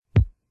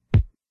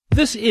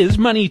This is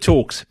Money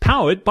Talks,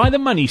 powered by the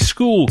Money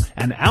School,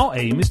 and our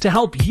aim is to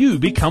help you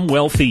become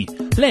wealthy.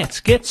 Let's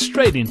get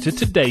straight into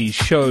today's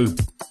show.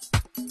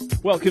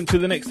 Welcome to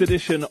the next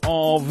edition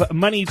of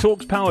Money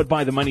Talks, powered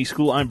by the Money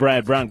School. I'm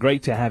Brad Brown.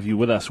 Great to have you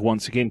with us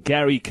once again.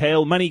 Gary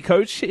Kale, Money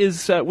Coach,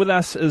 is with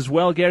us as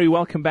well. Gary,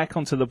 welcome back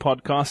onto the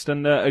podcast.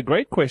 And a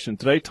great question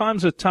today.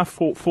 Times are tough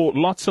for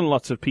lots and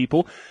lots of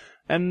people.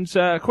 And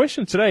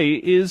question today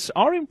is,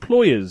 are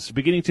employers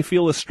beginning to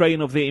feel the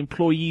strain of their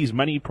employees'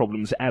 money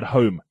problems at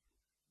home?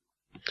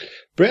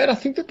 Brad, I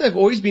think that they've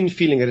always been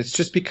feeling it. It's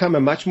just become a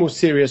much more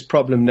serious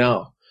problem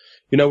now.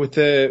 You know, with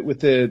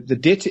the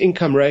debt to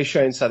income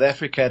ratio in South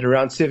Africa at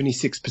around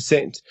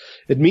 76%,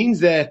 it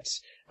means that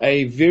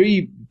a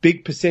very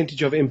big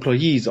percentage of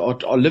employees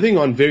are living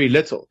on very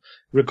little,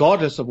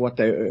 regardless of what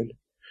they earn.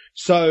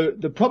 So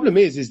the problem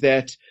is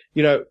that,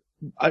 you know,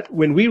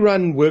 when we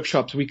run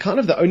workshops, we're kind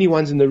of the only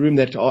ones in the room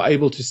that are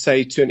able to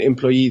say to an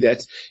employee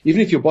that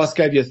even if your boss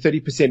gave you a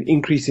 30%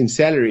 increase in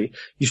salary,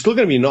 you're still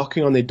going to be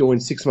knocking on their door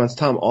in 6 months'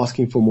 time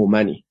asking for more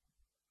money.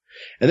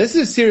 And this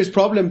is a serious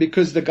problem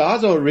because the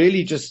guys are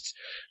really just,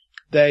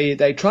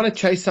 they're trying to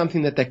chase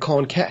something that they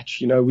can't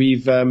catch. You know, we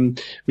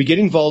get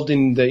involved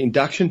in the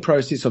induction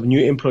process of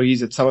new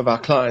employees at some of our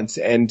clients.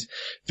 And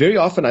very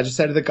often I just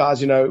say to the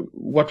guys, you know,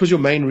 what was your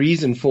main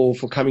reason for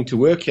coming to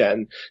work here?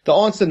 And the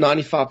answer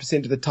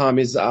 95% of the time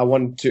is, I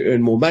want to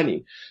earn more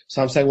money.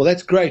 So I'm saying, well,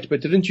 that's great,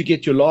 but didn't you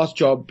get your last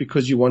job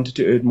because you wanted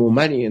to earn more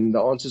money? And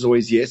the answer is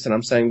always yes. And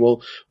I'm saying,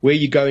 well, where are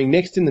you going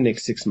next in the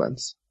next 6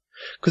 months?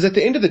 Because at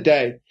the end of the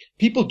day,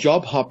 people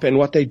job hop, and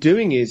what they're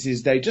doing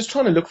is they're just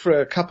trying to look for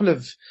a couple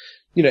of,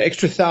 you know,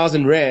 extra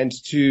 1,000 rand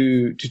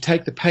to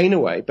take the pain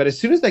away. But as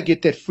soon as they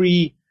get that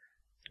free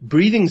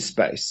breathing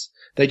space,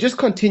 they just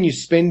continue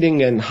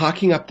spending and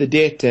hiking up the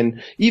debt.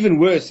 And even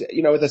worse,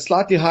 you know, with a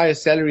slightly higher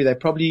salary, they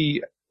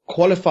probably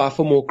qualify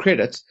for more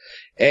credit.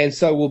 And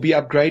so will be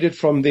upgraded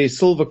from their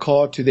silver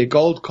card to their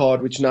gold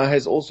card, which now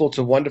has all sorts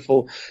of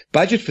wonderful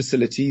budget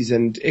facilities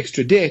and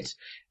extra debt.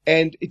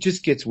 And it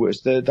just gets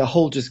worse. The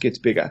hole just gets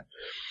bigger.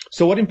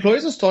 So what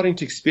employers are starting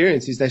to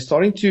experience is they're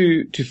starting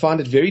to find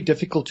it very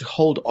difficult to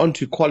hold on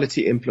to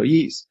quality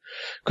employees.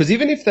 Because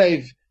even if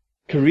they've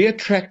career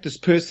tracked this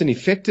person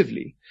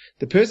effectively,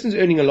 the person's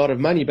earning a lot of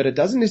money, but it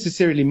doesn't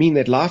necessarily mean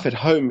that life at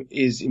home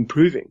is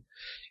improving.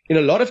 In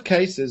a lot of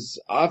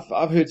cases,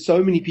 I've heard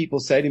so many people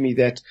say to me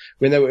that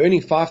when they were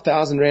earning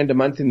 5,000 rand a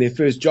month in their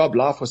first job,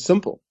 life was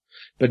simple.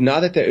 But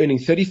now that they're earning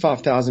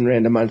 35,000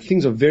 rand a month,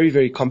 things are very,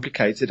 very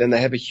complicated and they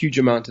have a huge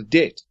amount of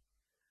debt.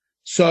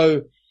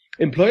 So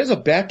employers are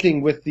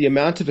battling with the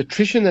amount of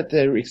attrition that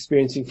they're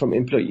experiencing from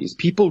employees,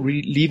 people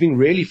leaving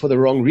really for the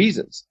wrong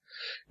reasons.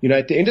 You know,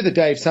 at the end of the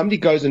day, if somebody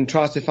goes and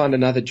tries to find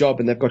another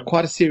job and they've got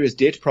quite a serious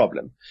debt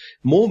problem,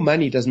 more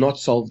money does not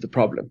solve the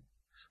problem.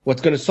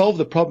 What's going to solve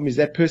the problem is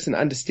that person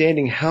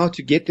understanding how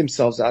to get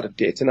themselves out of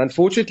debt. And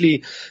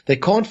unfortunately, they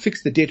can't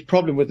fix the debt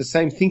problem with the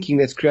same thinking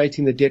that's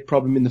creating the debt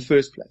problem in the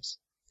first place.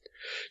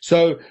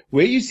 So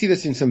where you see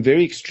this in some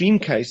very extreme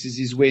cases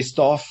is where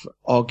staff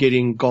are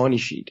getting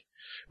garnished,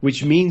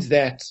 which means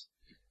that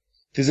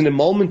there's an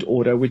annulment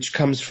order which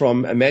comes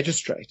from a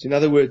magistrate. In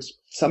other words,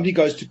 somebody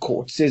goes to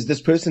court, says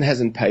this person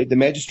hasn't paid. The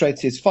magistrate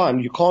says, fine,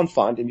 you can't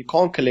find him, you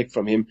can't collect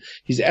from him.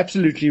 He's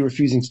absolutely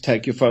refusing to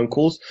take your phone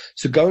calls,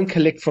 so go and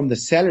collect from the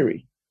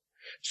salary.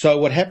 So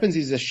what happens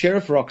is a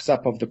sheriff rocks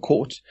up of the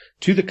court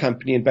to the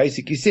company and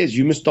basically says,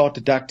 you must start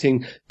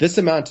deducting this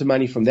amount of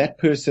money from that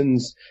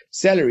person's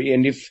salary.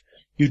 And if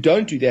you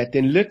don't do that,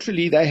 then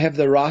literally they have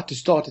the right to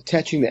start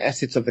attaching the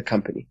assets of the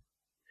company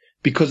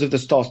because of the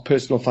staff's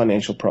personal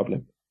financial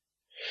problem.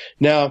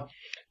 Now,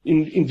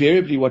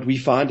 invariably what we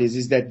find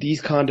is that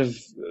these kind of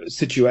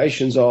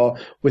situations are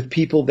with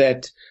people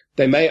that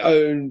they may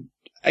own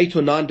 8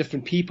 or 9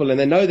 different people, and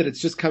they know that it's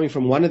just coming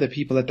from one of the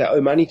people that they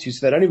owe money to,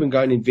 so they don't even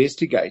go and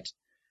investigate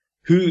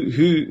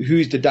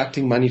who's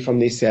deducting money from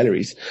their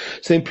salaries.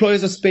 So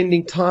employers are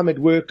spending time at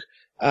work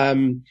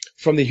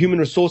from the human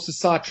resources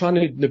side trying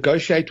to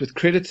negotiate with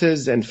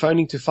creditors and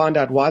phoning to find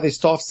out why their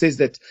staff says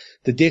that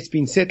the debt's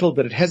been settled,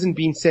 but it hasn't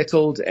been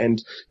settled,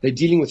 and they're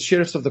dealing with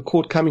sheriffs of the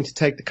court coming to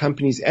take the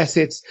company's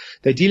assets.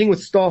 They're dealing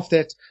with staff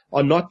that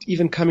are not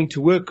even coming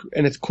to work,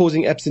 and it's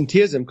causing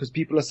absenteeism because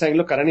people are saying,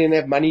 look, I don't even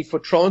have money for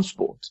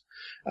transport.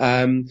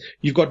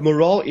 You've got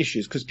morale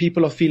issues because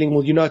people are feeling,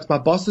 well, you know, it's my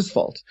boss's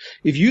fault.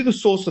 If you're the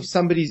source of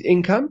somebody's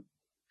income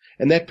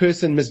and that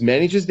person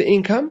mismanages the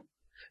income,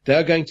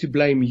 they're going to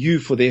blame you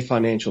for their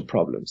financial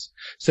problems.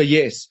 So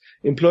yes,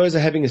 employers are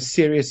having a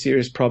serious,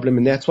 serious problem.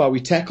 And that's why we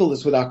tackle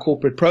this with our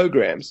corporate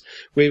programs,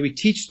 where we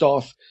teach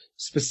staff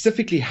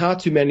specifically how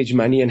to manage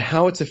money and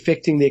how it's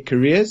affecting their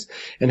careers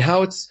and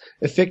how it's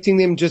affecting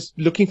them just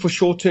looking for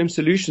short-term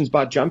solutions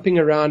by jumping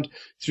around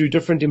through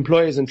different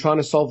employers and trying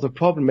to solve the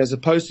problem, as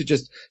opposed to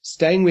just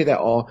staying where they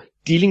are,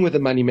 dealing with the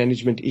money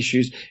management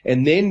issues,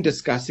 and then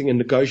discussing and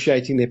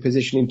negotiating their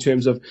position in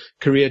terms of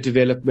career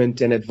development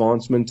and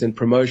advancement and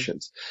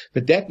promotions.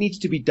 But that needs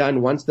to be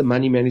done once the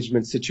money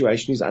management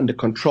situation is under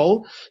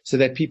control, so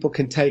that people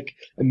can take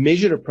a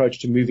measured approach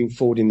to moving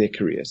forward in their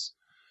careers.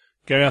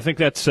 Gary, I think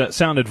that's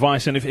sound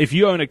advice. And if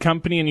you own a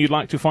company and you'd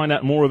like to find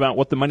out more about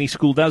what the Money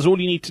School does, all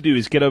you need to do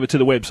is get over to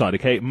the website,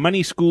 okay?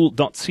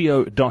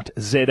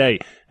 moneyschool.co.za.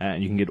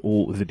 And you can get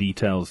all the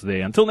details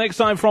there. Until next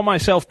time, from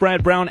myself,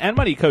 Brad Brown, and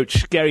money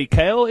coach Gary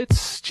Kale,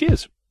 it's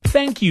cheers.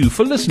 Thank you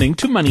for listening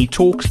to Money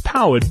Talks,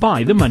 powered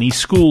by the Money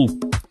School.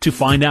 To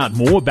find out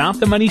more about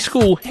the Money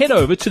School, head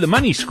over to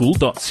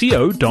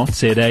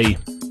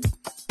themoneyschool.co.za.